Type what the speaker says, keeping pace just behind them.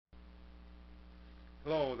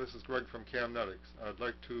Hello, this is Greg from Camnetics. I'd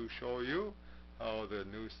like to show you how the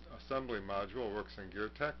new assembly module works in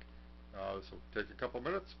GearTeq. This will take a couple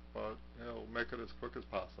minutes, but it'll make it as quick as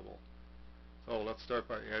possible. So let's start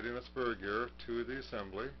by adding a spur gear to the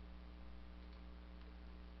assembly,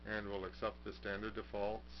 and we'll accept the standard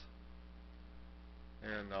defaults.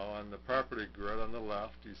 And now on the property grid on the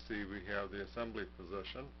left, you see we have the assembly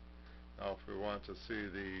position. Now if we want to see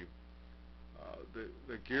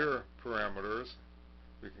the gear parameters,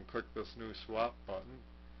 we can click this new swap button,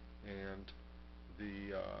 and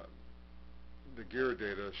the gear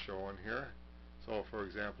data is shown here. So for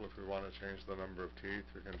example, if we want to change the number of teeth,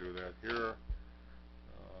 we can do that here.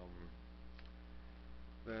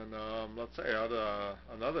 Let's say add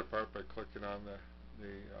another part by clicking on the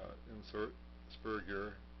insert spur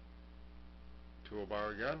gear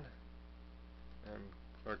toolbar again, and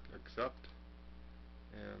click accept,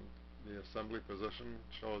 and the assembly position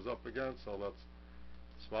shows up again. So let's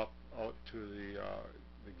swap out to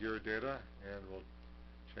the gear data, and we'll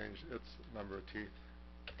change its number of teeth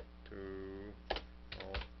to,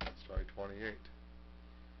 let's try 28.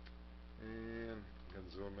 And you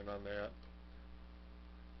can zoom in on that.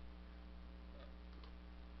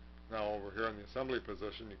 Now over here in the assembly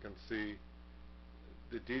position, you can see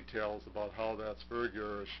the details about how that spur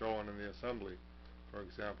gear is shown in the assembly. For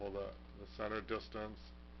example, the center distance,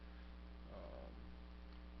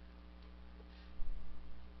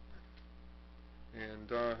 and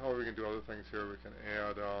we can do other things here. We can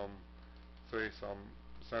add, say, some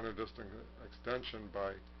center distance extension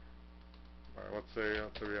by let's say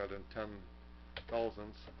we add in 10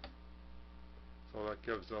 thousandths. So that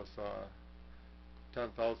gives us 10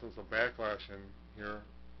 thousandths of backlash in here,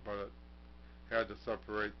 but it had to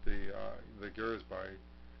separate the gears by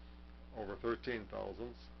over 13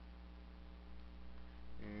 thousandths.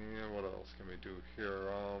 And what else can we do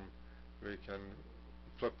here? We can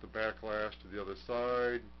flip the backlash to the other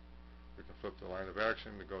side. We can flip the line of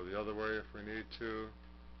action to go the other way if we need to.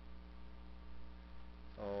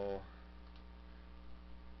 So,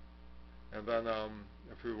 and then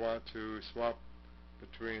if we want to swap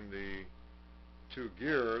between the two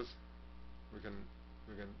gears, we can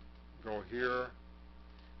go here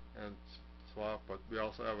and swap, but we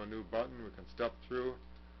also have a new button we can step through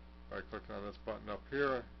by clicking on this button up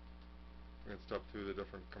here. We can step through the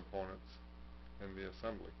different components in the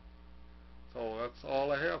assembly. So that's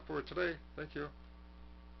all I have for today. Thank you.